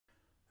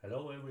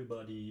Hello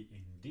everybody,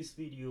 in this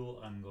video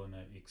I'm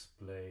gonna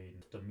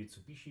explain the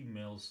Mitsubishi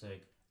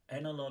Melsec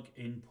analog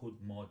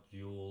input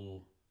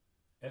module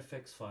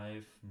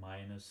FX5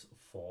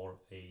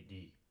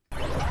 4AD.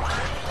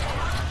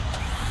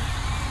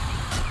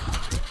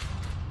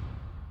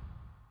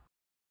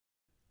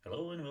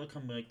 Hello and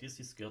welcome back,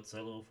 this is Gerd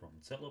Zeller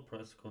from Zeller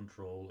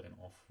Presscontrol and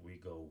off we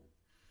go.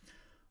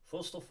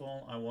 First of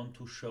all, I want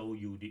to show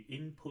you the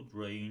input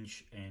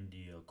range and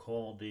the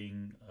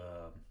according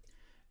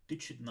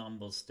digit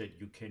numbers that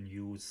you can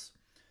use.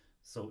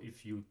 So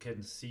if you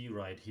can see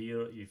right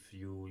here, if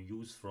you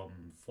use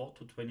from 4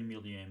 to 20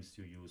 milliamps,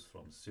 you use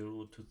from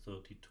 0 to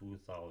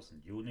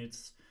 32,000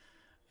 units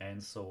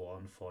and so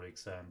on. For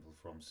example,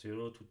 from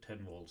 0 to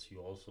 10 volts, you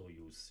also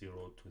use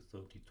 0 to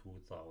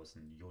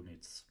 32,000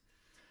 units.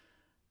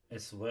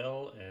 As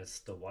well as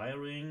the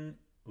wiring,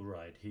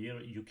 right here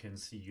you can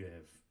see you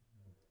have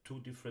two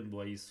different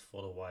ways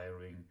for the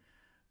wiring.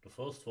 The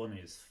first one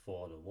is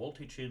for the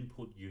voltage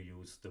input, you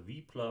use the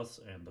V plus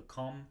and the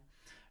COM,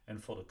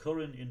 and for the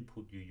current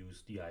input you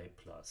use the I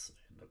plus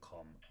and the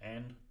COM,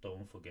 and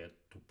don't forget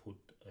to put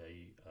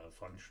a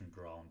function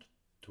ground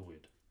to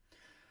it.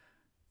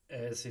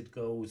 As it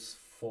goes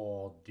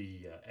for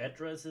the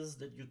addresses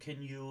that you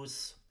can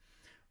use,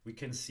 we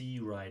can see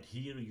right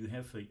here you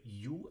have a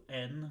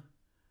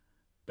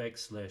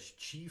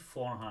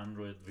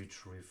UN/G400,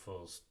 which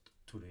refers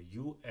to the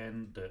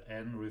UN. The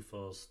N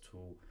refers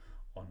to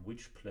on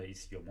which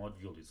place your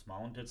module is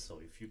mounted. So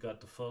if you got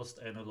the first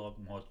analog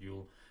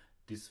module,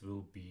 this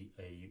will be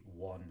a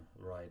 1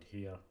 right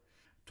here.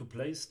 To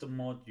place the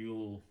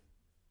module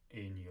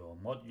in your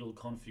module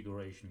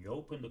configuration, you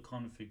open the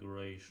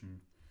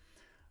configuration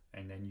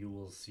and then you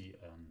will see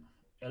an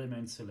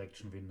element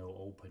selection window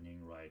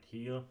opening right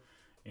here.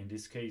 In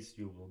this case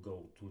you will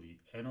go to the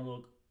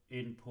analog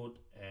input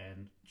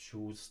and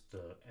choose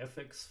the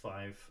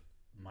FX5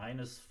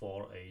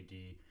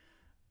 4AD,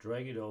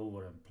 drag it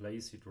over and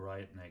place it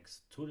right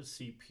next to the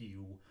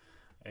CPU,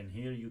 and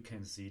here you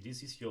can see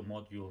this is your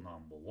module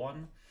number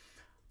 1.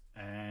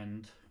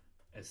 And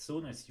as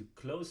soon as you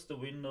close the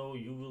window,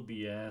 you will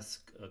be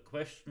asked a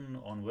question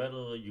on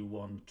whether you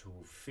want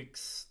to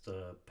fix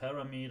the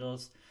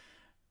parameters,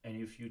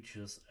 and if you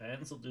just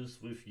answer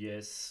this with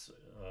yes,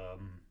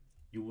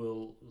 you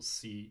will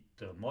see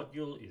the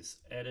module is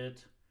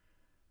added.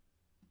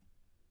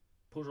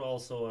 Push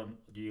also on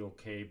the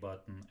OK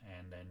button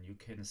and then you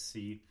can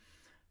see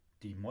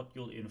the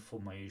module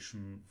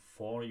information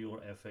for your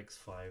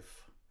FX5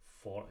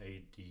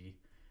 4AD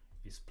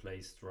is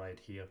placed right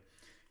here.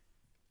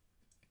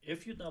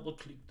 If you double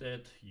click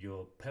that,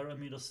 your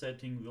parameter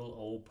setting will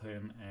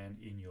open, and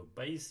in your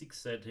basic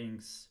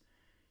settings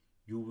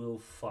you will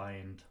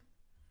find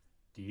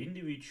the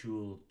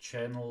individual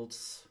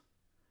channels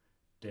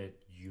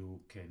that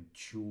you can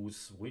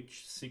choose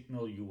which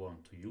signal you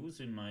want to use.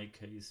 In my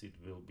case it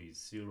will be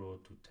 0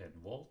 to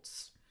 10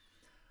 volts.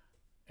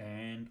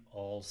 And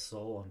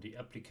also on the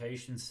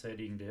application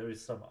setting there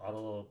is some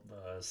other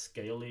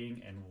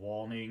scaling and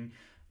warning,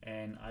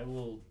 and I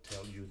will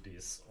tell you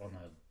this on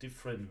a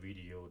different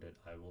video that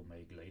I will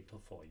make later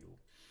for you.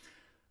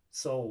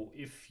 So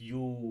if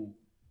you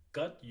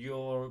got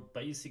your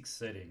basic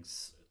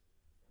settings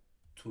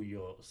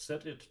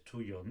set it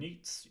to your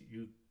needs,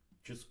 you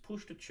just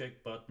push the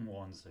check button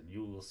once and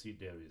you will see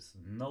there is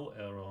no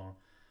error,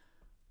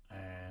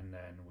 and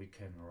then we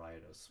can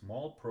write a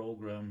small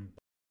program.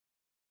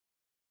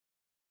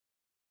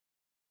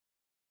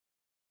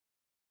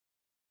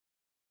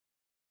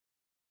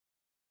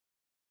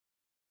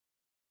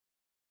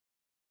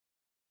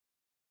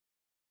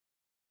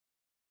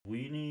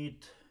 We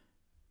need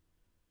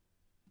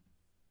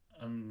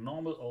a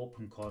normal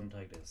open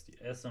contact as the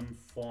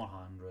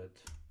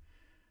SM400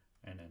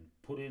 and then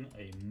put in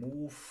a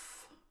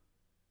move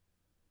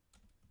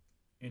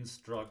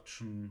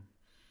instruction,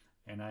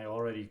 and I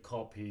already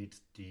copied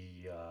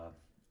the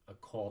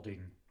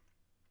according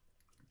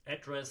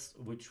address,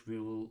 which we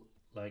will,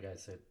 like I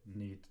said,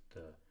 need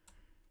the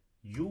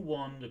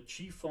U1. The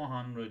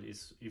G400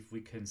 is, if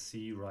we can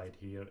see right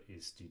here,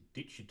 is the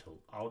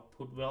digital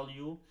output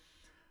value,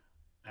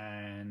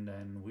 and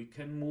then we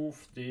can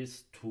move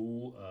this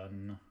to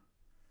an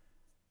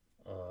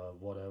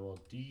whatever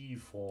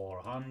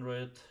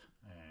D400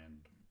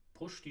 and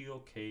push the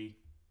OK.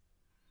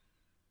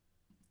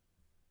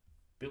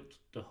 Build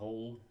the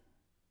whole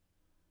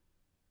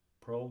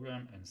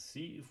program and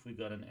see if we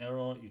got an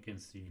error. You can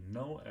see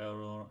no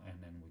error,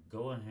 and then we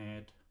go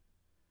ahead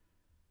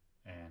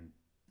and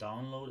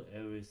download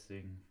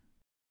everything.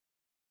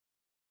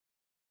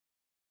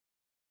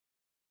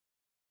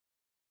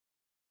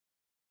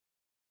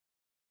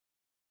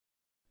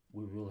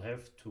 We will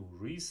have to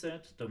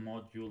reset the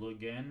module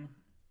again,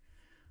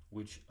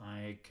 which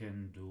I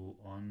can do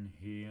on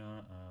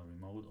here,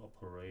 remote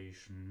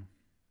operation,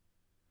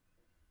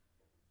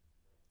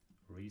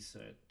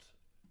 reset,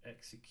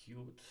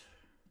 execute,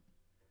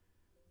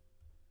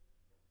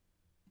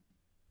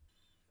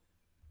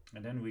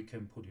 and then we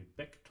can put it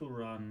back to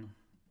run,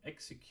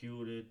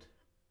 execute it,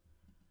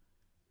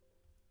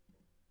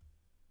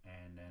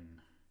 and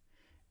then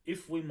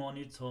If we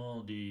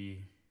monitor the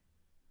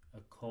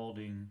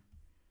according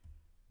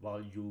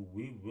value,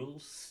 we will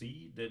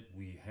see that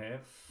we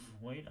have,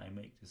 wait, I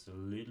make this a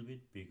little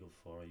bit bigger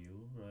for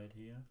you right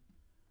here.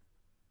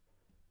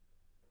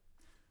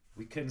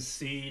 We can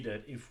see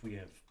that if we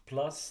have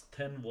plus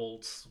 10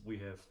 volts, we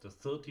have the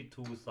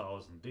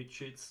 32,000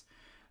 digits.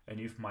 And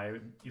if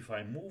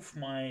I move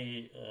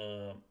my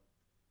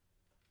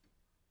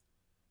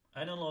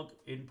analog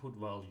input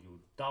value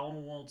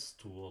downwards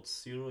towards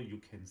 0, you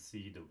can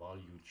see the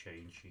value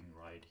changing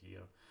right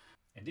here.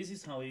 And this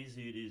is how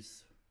easy it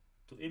is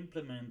to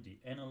implement the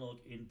analog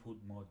input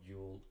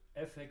module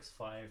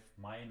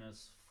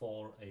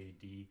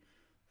FX5-4AD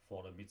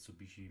for the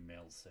Mitsubishi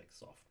Melsec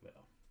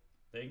software.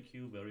 Thank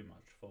you very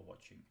much for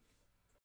watching.